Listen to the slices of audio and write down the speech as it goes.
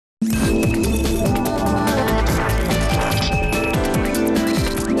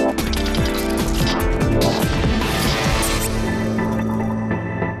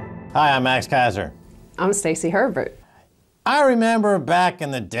Hi, I'm Max Keiser. I'm Stacy Herbert. I remember back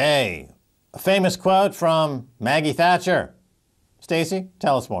in the day, a famous quote from Maggie Thatcher. Stacy,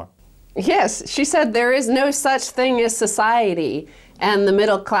 tell us more. Yes, she said there is no such thing as society, and the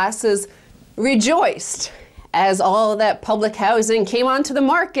middle classes rejoiced as all that public housing came onto the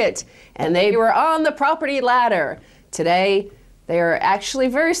market and they were on the property ladder. Today, they are actually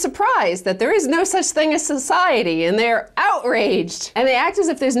very surprised that there is no such thing as society, and they're outraged. And they act as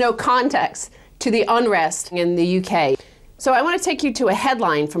if there's no context to the unrest in the UK. So I want to take you to a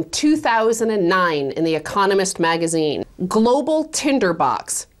headline from 2009 in The Economist magazine. Global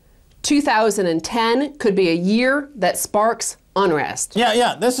tinderbox. 2010 could be a year that sparks unrest.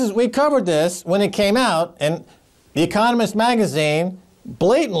 Yeah, we covered this when it came out, and The Economist magazine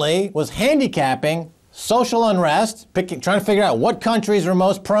blatantly was handicapping social unrest, trying to figure out what countries are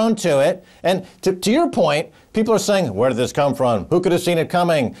most prone to it. And to your point, people are saying, where did this come from? Who could have seen it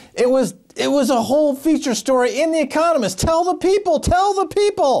coming? It was a whole feature story in The Economist. Tell the people, tell the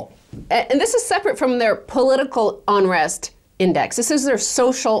people. And this is separate from their political unrest index. This is their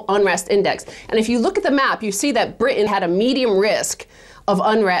social unrest index. And if you look at the map, you see that Britain had a medium risk of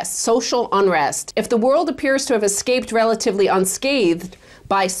unrest, social unrest. If the world appears to have escaped relatively unscathed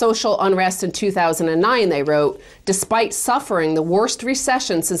by social unrest in 2009, they wrote, despite suffering the worst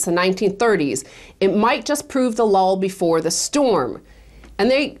recession since the 1930s, it might just prove the lull before the storm.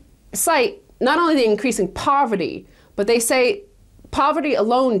 And they cite not only the increasing poverty, but they say poverty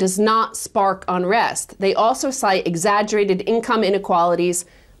alone does not spark unrest. They also cite exaggerated income inequalities,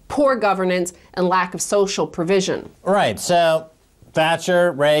 poor governance, and lack of social provision. Right, so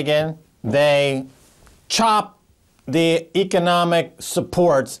Thatcher, Reagan, they chop the economic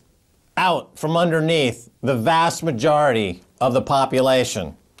supports out from underneath the vast majority of the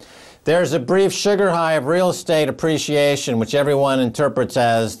population. There's a brief sugar high of real estate appreciation, which everyone interprets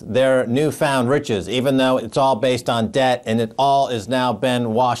as their newfound riches, even though it's all based on debt and it all has now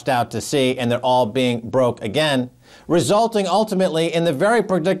been washed out to sea and they're all being broke again, resulting ultimately in the very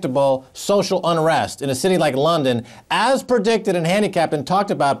predictable social unrest in a city like London, as predicted and handicapped and talked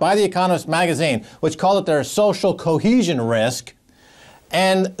about by The Economist magazine, which called it their social cohesion risk.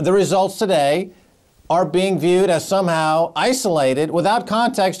 And the results today are being viewed as somehow isolated without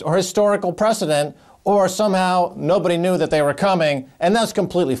context or historical precedent, or somehow nobody knew that they were coming, and that's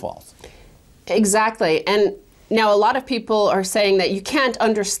completely false. Exactly. And now a lot of people are saying that you can't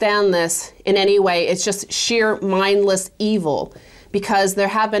understand this in any way. It's just sheer mindless evil because there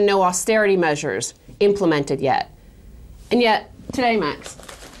have been no austerity measures implemented yet. And yet, today, Max,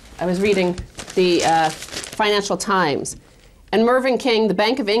 I was reading the Financial Times, and Mervyn King, the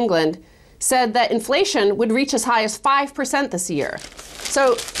Bank of England, said that inflation would reach as high as 5% this year.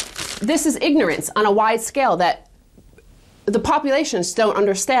 So this is ignorance on a wide scale, that the populations don't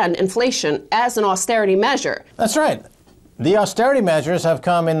understand inflation as an austerity measure. That's right. The austerity measures have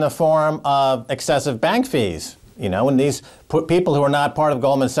come in the form of excessive bank fees. You know, when these people who are not part of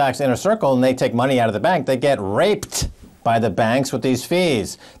Goldman Sachs' inner circle and they take money out of the bank, they get raped by the banks with these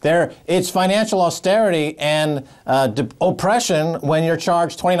fees. It's financial austerity and oppression when you're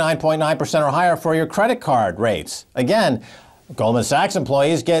charged 29.9% or higher for your credit card rates. Again, Goldman Sachs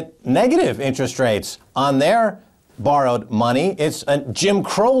employees get negative interest rates on their borrowed money. It's Jim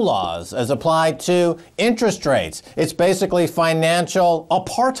Crow laws as applied to interest rates. It's basically financial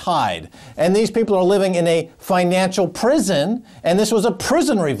apartheid. And these people are living in a financial prison, and this was a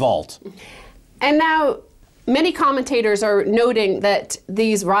prison revolt. And now many commentators are noting that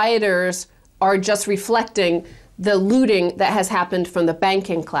these rioters are just reflecting the looting that has happened from the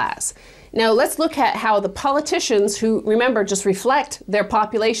banking class. Now let's look at how the politicians, who, remember, just reflect their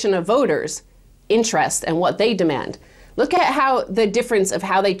population of voters' interest and what they demand. Look at how the difference of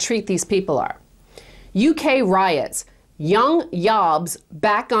how they treat these people are. UK riots, young yobs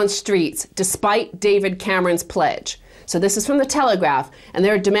back on streets despite David Cameron's pledge. So this is from the Telegraph, and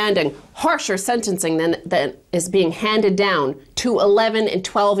they're demanding harsher sentencing than is being handed down to 11 and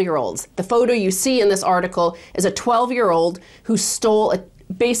 12-year-olds. The photo you see in this article is a 12-year-old who stole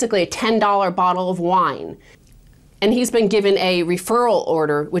basically a $10 bottle of wine. And he's been given a referral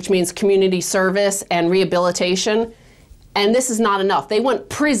order, which means community service and rehabilitation. And this is not enough. They want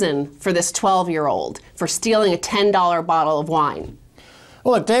prison for this 12-year-old for stealing a $10 bottle of wine.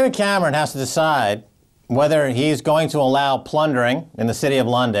 Well, look, David Cameron has to decide whether he's going to allow plundering in the City of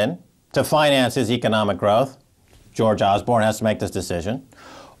London to finance his economic growth. George Osborne has to make this decision.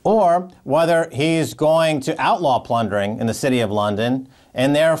 Or whether he's going to outlaw plundering in the City of London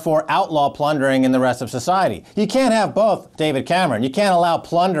and therefore outlaw plundering in the rest of society. You can't have both, David Cameron. You can't allow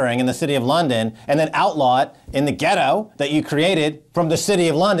plundering in the City of London and then outlaw it in the ghetto that you created from the City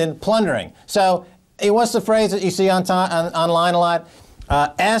of London, plundering. So what's the phrase that you see online a lot?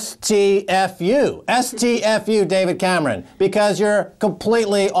 STFU. STFU, David Cameron, because you're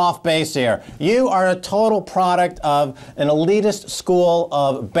completely off base here. You are a total product of an elitist school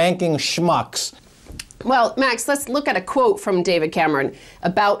of banking schmucks. Well, Max, let's look at a quote from David Cameron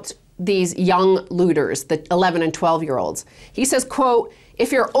about these young looters, the 11 and 12-year-olds. He says, quote,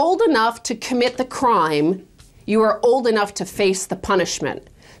 "If you're old enough to commit the crime, you are old enough to face the punishment."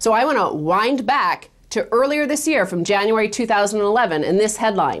 So I want to wind back to earlier this year from January 2011 in this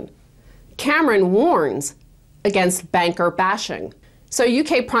headline. Cameron warns against banker bashing. So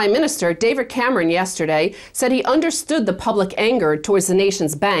UK Prime Minister David Cameron yesterday said he understood the public anger towards the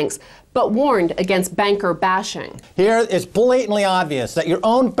nation's banks, but warned against banker bashing. Here it's blatantly obvious that your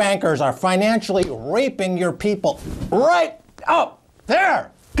own bankers are financially raping your people. Right up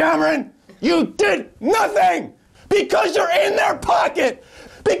there, Cameron, you did nothing because you're in their pocket,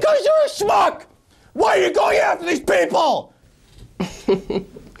 because you're a schmuck. Why are you going after these people?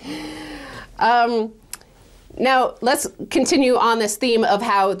 Now, let's continue on this theme of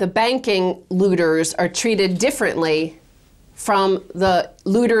how the banking looters are treated differently from the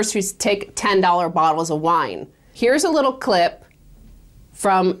looters who take $10 bottles of wine. Here's a little clip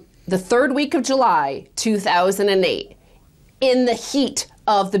from the third week of July, 2008, in the heat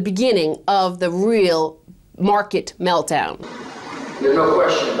of the beginning of the real market meltdown. There's no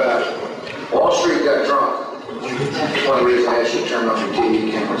question about it. Wall Street got drunk. That's one reason I should turn on your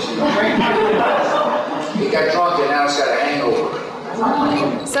TV cameras. He got drunk and now he's got a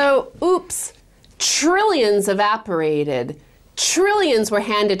hangover. So, oops, trillions evaporated. Trillions were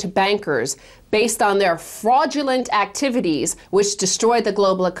handed to bankers based on their fraudulent activities, which destroyed the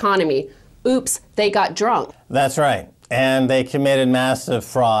global economy. Oops, they got drunk. That's right. And they committed massive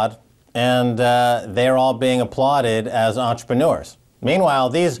fraud, and they're all being applauded as entrepreneurs. Meanwhile,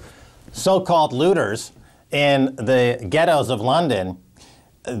 these so-called looters in the ghettos of London,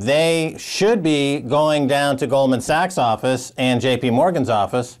 they should be going down to Goldman Sachs' office and JP Morgan's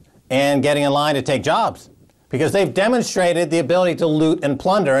office and getting in line to take jobs, because they've demonstrated the ability to loot and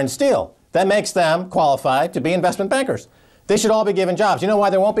plunder and steal. That makes them qualified to be investment bankers. They should all be given jobs. You know why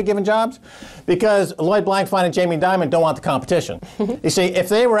they won't be given jobs? Because Lloyd Blankfein and Jamie Dimon don't want the competition. You see, if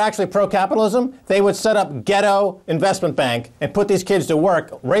they were actually pro-capitalism, they would set up ghetto investment bank and put these kids to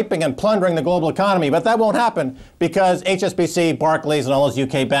work raping and plundering the global economy. But that won't happen because HSBC, Barclays, and all those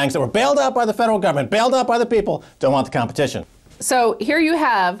UK banks that were bailed out by the federal government, bailed out by the people, don't want the competition. So here you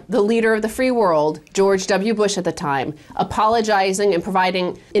have the leader of the free world, George W. Bush at the time, apologizing and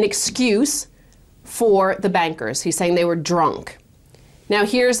providing an excuse for the bankers. He's saying they were drunk. Now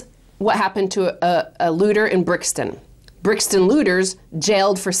here's what happened to a looter in Brixton. Brixton looters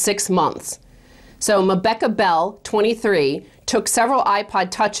jailed for 6 months. So Mabecca Bell, 23, took several iPod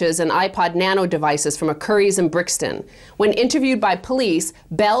Touches and iPod Nano devices from a Curry's in Brixton. When interviewed by police,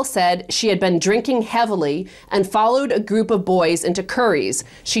 Bell said she had been drinking heavily and followed a group of boys into Curry's.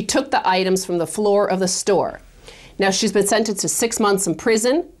 She took the items from the floor of the store. Now she's been sentenced to 6 months in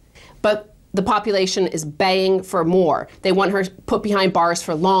prison, but the population is baying for more. They want her put behind bars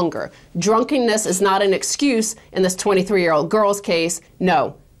for longer. Drunkenness is not an excuse in this 23-year-old girl's case.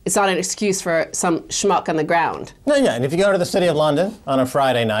 No, it's not an excuse for some schmuck on the ground. No, yeah, and if you go to the City of London on a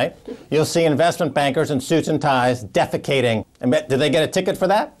Friday night, you'll see investment bankers in suits and ties defecating. And did they get a ticket for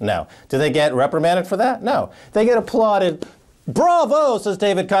that? No. Did they get reprimanded for that? No. They get applauded. Bravo, says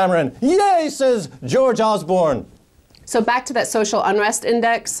David Cameron. Yay, says George Osborne. So back to that social unrest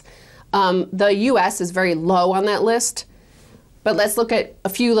index. The U.S. is very low on that list, but let's look at a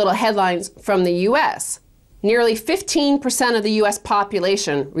few little headlines from the U.S. Nearly 15% of the U.S.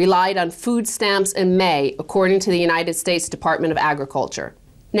 population relied on food stamps in May, according to the United States Department of Agriculture.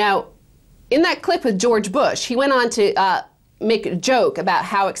 Now, in that clip with George Bush, he went on to make a joke about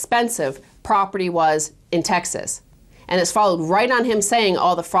how expensive property was in Texas. And it's followed right on him saying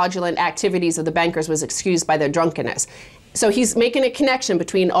all the fraudulent activities of the bankers was excused by their drunkenness. So he's making a connection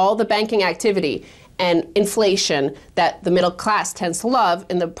between all the banking activity and inflation that the middle class tends to love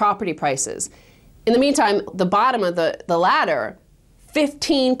in the property prices. In the meantime, the bottom of the ladder,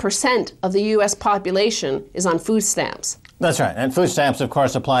 15% of the U.S. population is on food stamps. That's right, and food stamps, of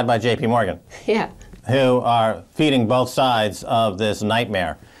course, applied by JP Morgan. Yeah. Who are feeding both sides of this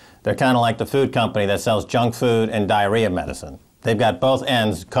nightmare. They're kind of like the food company that sells junk food and diarrhea medicine. They've got both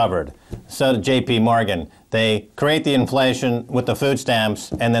ends covered. So did J.P. Morgan. They create the inflation with the food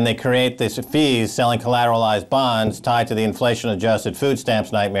stamps, and then they create these fees selling collateralized bonds tied to the inflation-adjusted food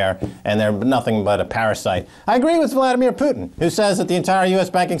stamps nightmare, and they're nothing but a parasite. I agree with Vladimir Putin, who says that the entire U.S.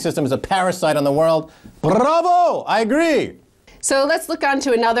 banking system is a parasite on the world. Bravo! I agree! So let's look on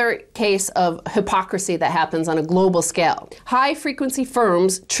to another case of hypocrisy that happens on a global scale. High-frequency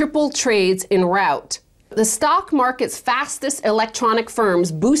firms triple trades en route. The stock market's fastest electronic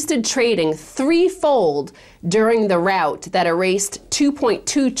firms boosted trading threefold during the rout that erased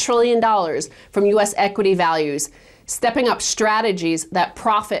 $2.2 trillion from U.S. equity values, stepping up strategies that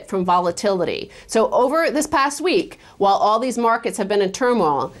profit from volatility. So over this past week, while all these markets have been in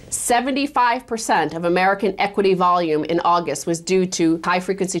turmoil, 75% of American equity volume in August was due to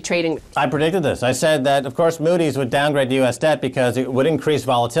high-frequency trading. I predicted this. I said that, of course, Moody's would downgrade the U.S. debt because it would increase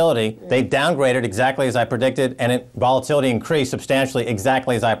volatility. They downgraded exactly as I predicted, and volatility increased substantially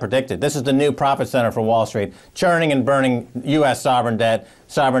exactly as I predicted. This is the new profit center for Wall Street, churning and burning U.S. sovereign debt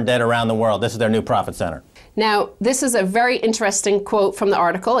around the world. This is their new profit center. Now, this is a very interesting quote from the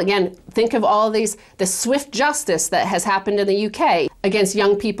article. Again, think of all of these, the swift justice that has happened in the UK against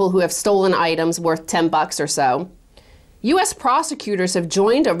young people who have stolen items worth $10 or so. U.S. prosecutors have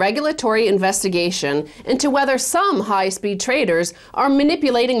joined a regulatory investigation into whether some high-speed traders are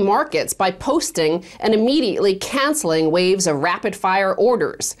manipulating markets by posting and immediately canceling waves of rapid-fire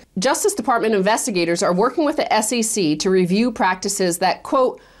orders. Justice Department investigators are working with the SEC to review practices that,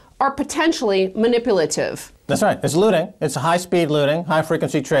 quote, are potentially manipulative. That's right. It's looting. It's high-speed looting,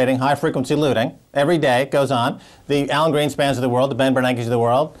 high-frequency trading, high-frequency looting. Every day it goes on. The Alan Greenspans of the world, the Ben Bernanke's of the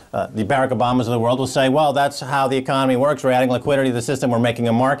world, the Barack Obamas of the world will say, well, that's how the economy works. We're adding liquidity to the system. We're making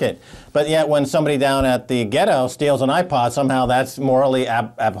a market. But yet when somebody down at the ghetto steals an iPod, somehow that's morally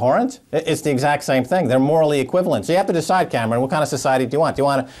abhorrent? It's the exact same thing. They're morally equivalent. So you have to decide, Cameron, what kind of society do you want? Do you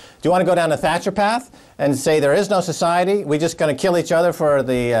want to go down the Thatcher path and say there is no society? We're just going to kill each other for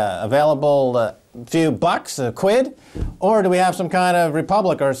the available few bucks, a quid? Or do we have some kind of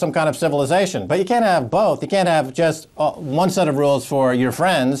republic or some kind of civilization? But you can't have both. You can't have just one set of rules for your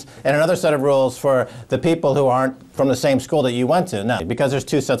friends and another set of rules for the people who aren't from the same school that you went to. No, because there's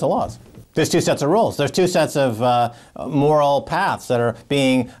two sets of laws. There's two sets of rules. There's two sets of moral paths that are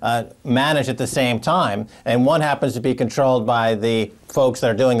being managed at the same time, and one happens to be controlled by the folks that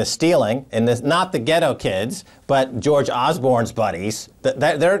are doing the stealing, and this, not the ghetto kids, but George Osborne's buddies.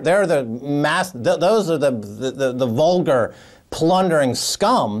 They're the mass. Those are the vulgar, plundering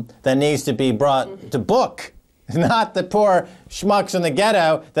scum that needs to be brought to book. Not the poor schmucks in the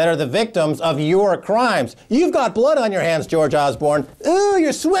ghetto that are the victims of your crimes. You've got blood on your hands, George Osborne. Ooh,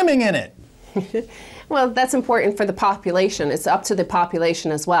 you're swimming in it. Well, that's important for the population. It's up to the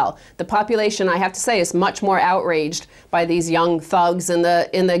population as well. The population, I have to say, is much more outraged by these young thugs in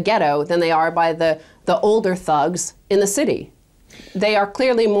the ghetto than they are by the older thugs in the city. They are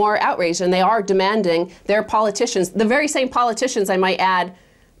clearly more outraged, and they are demanding their politicians, the very same politicians, I might add,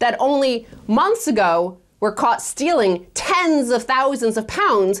 that only months ago were caught stealing tens of thousands of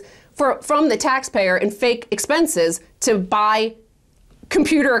pounds from the taxpayer in fake expenses to buy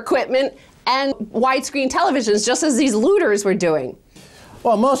computer equipment and widescreen televisions, just as these looters were doing.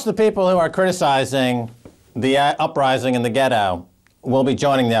 Well, most of the people who are criticizing the uprising in the ghetto will be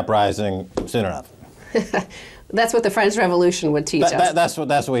joining the uprising soon enough. That's what the French Revolution would teach us. That's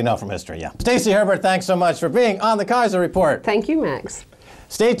what we know from history, yeah. Stacy Herbert, thanks so much for being on the Keiser Report. Thank you, Max.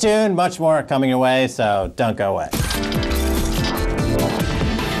 Stay tuned, much more coming your way, so don't go away.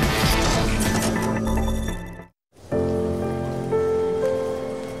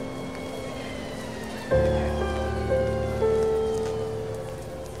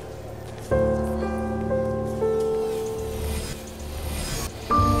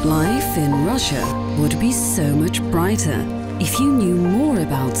 Life in Russia would be so much brighter if you knew more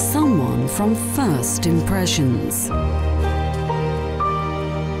about someone from first impressions.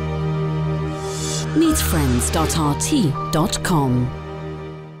 Meetfriends.rt.com.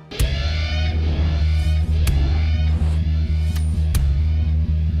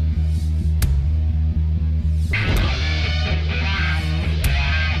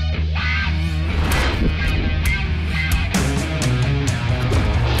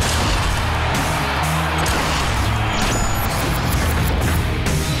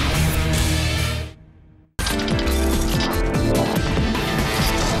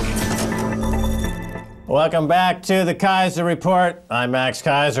 Welcome back to the Keiser Report. I'm Max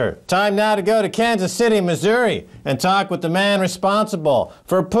Keiser. Time now to go to Kansas City, Missouri, and talk with the man responsible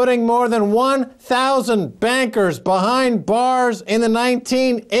for putting more than 1,000 bankers behind bars in the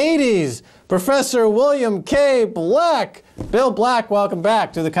 1980s. Professor William K. Black. Bill Black, welcome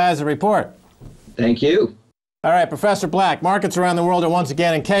back to the Keiser Report. Thank you. All right, Professor Black, markets around the world are once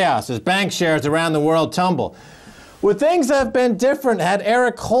again in chaos as bank shares around the world tumble. Would things have been different had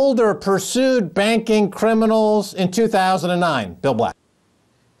Eric Holder pursued banking criminals in 2009? Bill Black.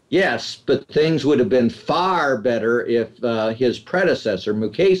 Yes, but things would have been far better if his predecessor,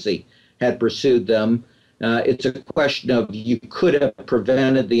 Mukasey, had pursued them. It's a question of you could have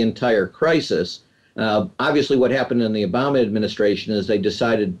prevented the entire crisis. Obviously, what happened in the Obama administration is they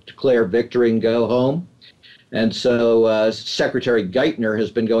decided to declare victory and go home. And so Secretary Geithner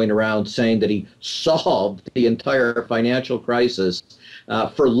has been going around saying that he solved the entire financial crisis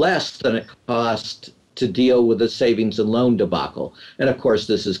for less than it cost to deal with the savings and loan debacle. And of course,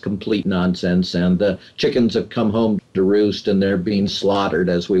 this is complete nonsense, and the chickens have come home to roost, and they're being slaughtered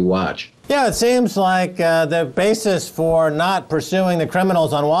as we watch. Yeah, it seems like the basis for not pursuing the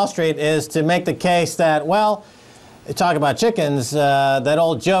criminals on Wall Street is to make the case that, well, talk about chickens, that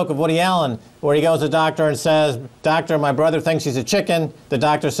old joke of Woody Allen where he goes to the doctor and says, "Doctor, my brother thinks he's a chicken." The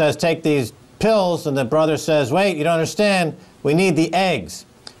doctor says, "Take these pills," and the brother says, "Wait, you don't understand, we need the eggs."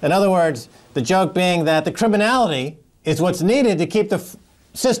 In other words, the joke being that the criminality is what's needed to keep the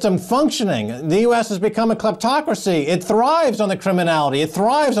system functioning. The U.S. has become a kleptocracy. It thrives on the criminality. It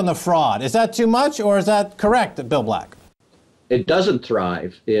thrives on the fraud. Is that too much, or is that correct, Bill Black? It doesn't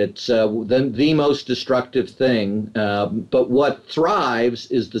thrive. It's the most destructive thing. But what thrives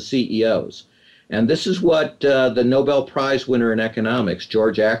is the CEOs. And this is what the Nobel Prize winner in economics,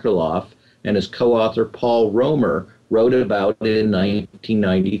 George Akerlof, and his co-author Paul Romer wrote about in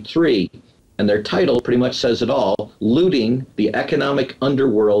 1993. And their title pretty much says it all: Looting the Economic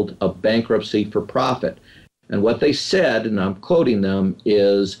Underworld of Bankruptcy for Profit. And what they said, and I'm quoting them,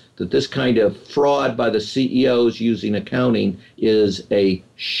 is that this kind of fraud by the CEOs using accounting is a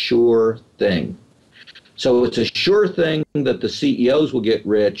sure thing. So it's a sure thing that the CEOs will get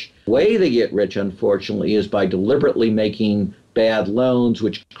rich. The way they get rich, unfortunately, is by deliberately making bad loans,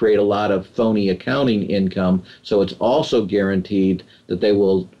 which create a lot of phony accounting income. So it's also guaranteed that they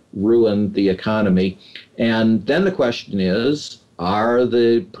will ruin the economy. And then the question is, are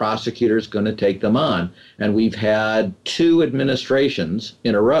the prosecutors going to take them on? And we've had two administrations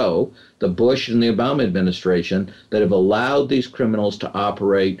in a row, the Bush and the Obama administration, that have allowed these criminals to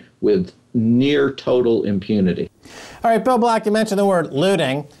operate with near total impunity. All right, Bill Black, you mentioned the word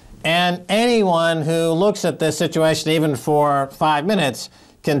looting, and anyone who looks at this situation even for 5 minutes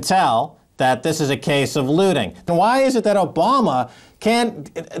can tell that this is a case of looting. And why is it that Obama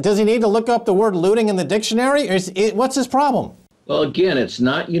does he need to look up the word looting in the dictionary? Or what's his problem? Well, again, it's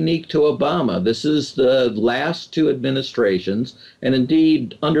not unique to Obama. This is the last two administrations, and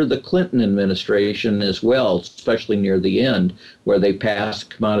indeed under the Clinton administration as well, especially near the end, where they passed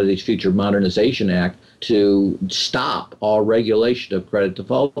Commodities Future Modernization Act to stop all regulation of credit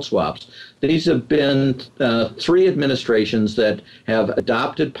default swaps. These have been three administrations that have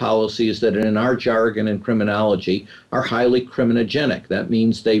adopted policies that in our jargon and criminology are highly criminogenic. That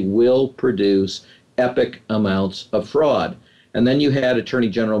means they will produce epic amounts of fraud. And then you had Attorney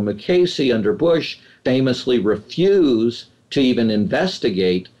General Mukasey under Bush famously refuse to even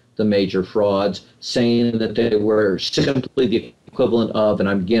investigate the major frauds, saying that they were simply the equivalent of, and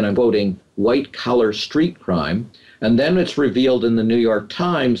I'm quoting, white-collar street crime. And then it's revealed in the New York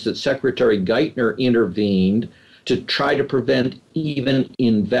Times that Secretary Geithner intervened to try to prevent even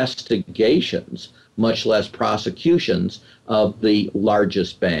investigations, much less prosecutions, of the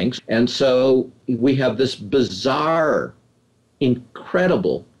largest banks. And so we have this bizarre,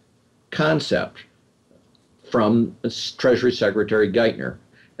 incredible concept from Treasury Secretary Geithner,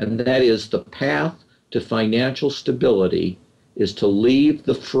 and that is the path to financial stability is to leave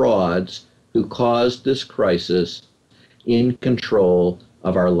the frauds who caused this crisis in control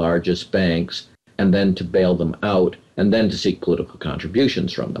of our largest banks, and then to bail them out, and then to seek political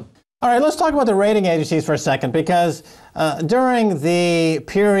contributions from them. All right, let's talk about the rating agencies for a second, because during the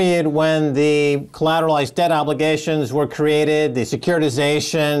period when the collateralized debt obligations were created, the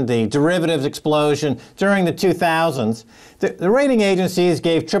securitization, the derivatives explosion, during the 2000s, the rating agencies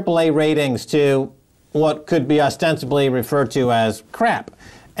gave AAA ratings to what could be ostensibly referred to as crap.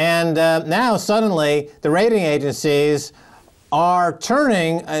 And now suddenly the rating agencies are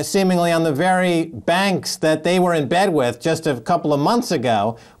turning seemingly on the very banks that they were in bed with just a couple of months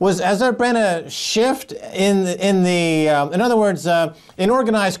ago. Has there been a shift in other words, in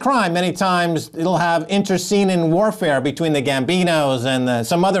organized crime? Many times it'll have internecine warfare between the Gambinos and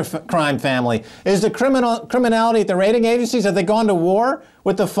some other crime family. Is the criminality at the rating agencies, have they gone to war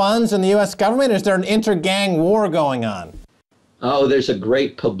with the funds in the U.S. government? Is there an inter-gang war going on? Oh, there's a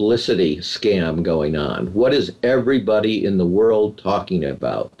great publicity scam going on. What is everybody in the world talking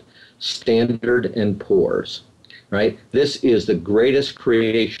about? Standard & Poor's, right? This is the greatest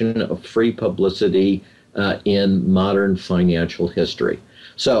creation of free publicity in modern financial history.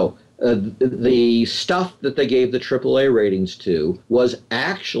 So the stuff that they gave the AAA ratings to was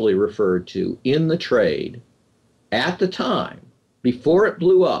actually referred to in the trade at the time, before it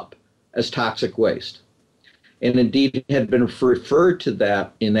blew up, as toxic waste. And indeed had been referred to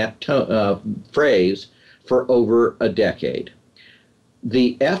that in that phrase for over a decade.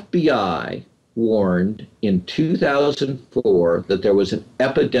 The FBI warned in 2004 that there was an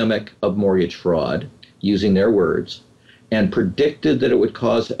epidemic of mortgage fraud, using their words, and predicted that it would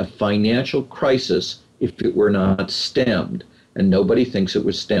cause a financial crisis if it were not stemmed. And nobody thinks it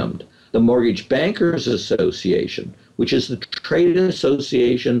was stemmed. The Mortgage Bankers Association, which is the trade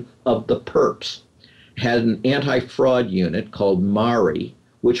association of the perps, had an anti-fraud unit called MARI,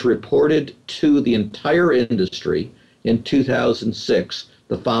 which reported to the entire industry in 2006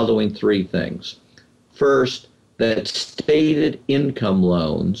 the following three things. First, that stated income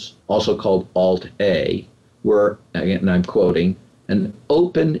loans, also called Alt-A, were, and I'm quoting, an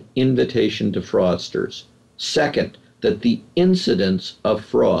open invitation to fraudsters. Second, that the incidence of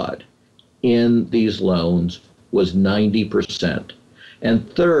fraud in these loans was 90%. And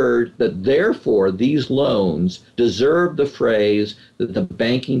third, that therefore these loans deserve the phrase that the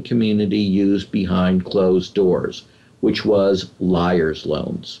banking community used behind closed doors, which was liar's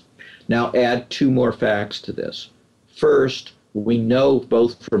loans. Now add two more facts to this. First, we know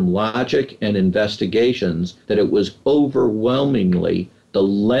both from logic and investigations that it was overwhelmingly the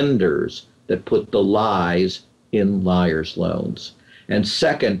lenders that put the lies in liar's loans. And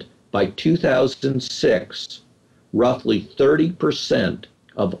second, by 2006, roughly 30%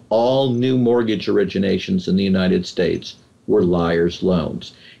 of all new mortgage originations in the United States were liar's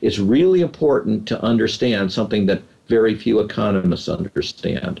loans. It's really important to understand something that very few economists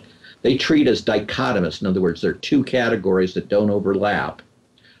understand. They treat as dichotomous. In other words, there are two categories that don't overlap: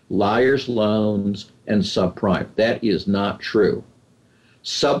 liar's loans and subprime. That is not true.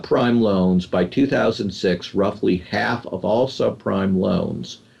 Subprime loans, by 2006, roughly half of all subprime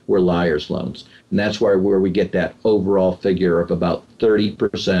loans were liar's loans. And that's where we get that overall figure of about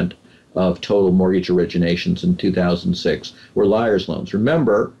 30% of total mortgage originations in 2006 were liar's loans.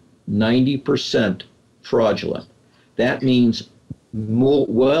 Remember, 90% fraudulent. That means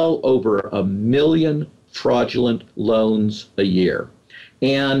well over 1 million fraudulent loans a year.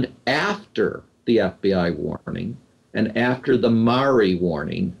 And after the FBI warning and after the MARI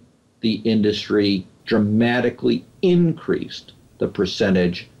warning, the industry dramatically increased the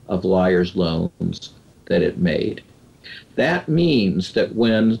percentage of liar's loans that it made. That means that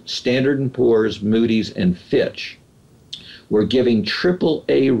when Standard & Poor's, Moody's, and Fitch were giving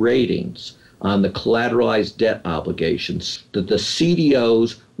AAA ratings on the collateralized debt obligations, that the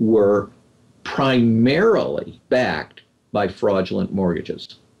CDOs were primarily backed by fraudulent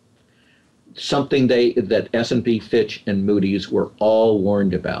mortgages. Something that S&P, Fitch, and Moody's were all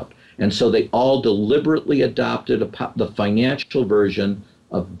warned about. And so they all deliberately adopted the financial version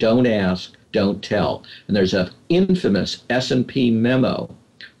of don't ask, don't tell. And there's an infamous S&P memo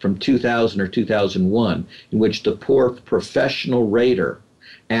from 2000 or 2001 in which the poor professional rater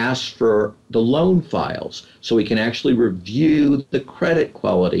asks for the loan files so he can actually review the credit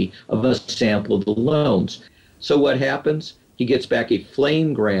quality of a sample of the loans. So what happens? He gets back a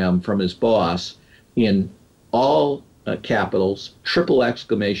flamegram from his boss in all capitals, triple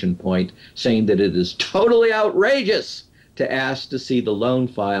exclamation point, saying that it is totally outrageous to ask to see the loan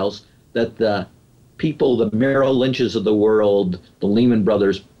files, that the people, the Merrill Lynches of the world, the Lehman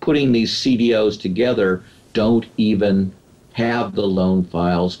Brothers putting these CDOs together, don't even have the loan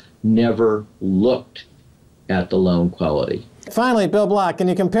files, never looked at the loan quality. Finally, Bill Block, can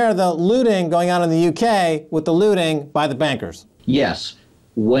you compare the looting going on in the UK with the looting by the bankers? Yes.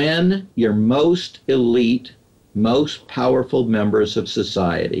 When your most elite, most powerful members of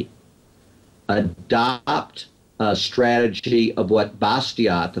society adopt a strategy of what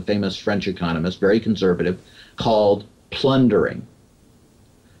Bastiat, the famous French economist, very conservative, called plundering,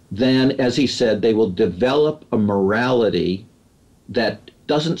 then, as he said, they will develop a morality that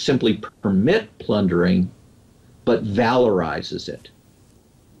doesn't simply permit plundering, but valorizes it.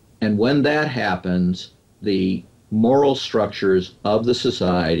 And when that happens, the moral structures of the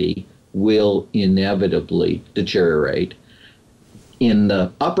society will inevitably deteriorate. In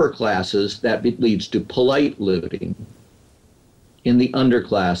the upper classes, that leads to polite looting. In the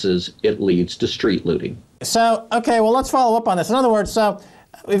underclasses, it leads to street looting. So, okay, well, let's follow up on this. In other words, so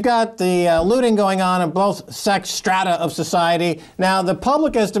We've got the looting going on in both sex strata of society. Now, the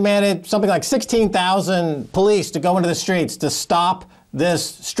public has demanded something like 16,000 police to go into the streets to stop this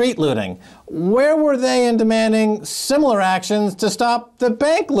street looting. Where were they in demanding similar actions to stop the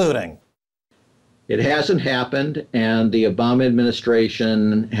bank looting? It hasn't happened, and the Obama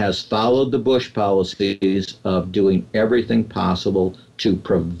administration has followed the Bush policies of doing everything possible to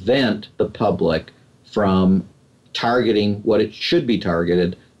prevent the public from targeting what it should be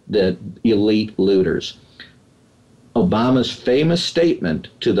targeted, the elite looters. Obama's famous statement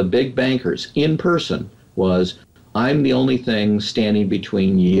to the big bankers in person was, "I'm the only thing standing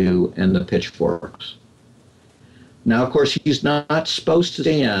between you and the pitchforks." Now, of course, he's not supposed to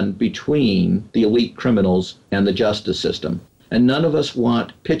stand between the elite criminals and the justice system. And none of us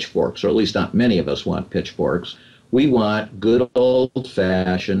want pitchforks, or at least not many of us want pitchforks. We want good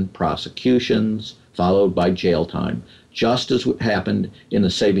old-fashioned prosecutions followed by jail time, just as happened in the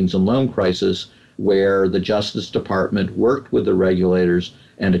savings and loan crisis, where the Justice Department worked with the regulators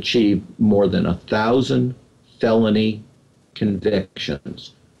and achieved more than 1,000 felony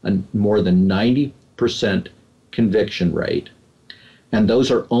convictions, and more than 90% conviction rate. And those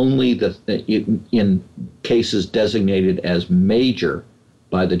are only in cases designated as major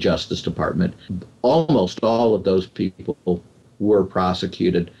by the Justice Department. Almost all of those people were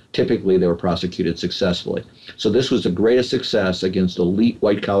prosecuted. Typically, they were prosecuted successfully. So this was the greatest success against elite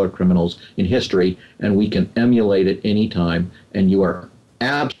white-collar criminals in history, and we can emulate it anytime. And you are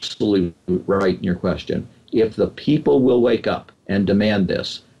absolutely right in your question. If the people will wake up and demand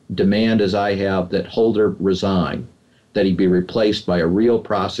this, demand, as I have, that Holder resign, that he be replaced by a real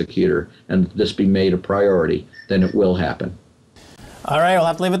prosecutor, and this be made a priority, then it will happen. All right, we'll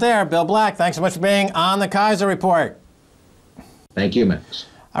have to leave it there. Bill Black, thanks so much for being on the Keiser Report. Thank you, Max.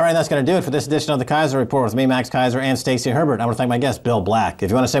 All right, that's going to do it for this edition of the Keiser Report with me, Max Keiser, and Stacy Herbert. I want to thank my guest, Bill Black. If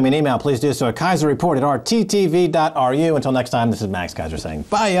you want to send me an email, please do so at keiserreport@rttv.ru. Until next time, this is Max Keiser saying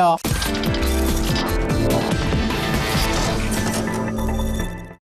bye, y'all.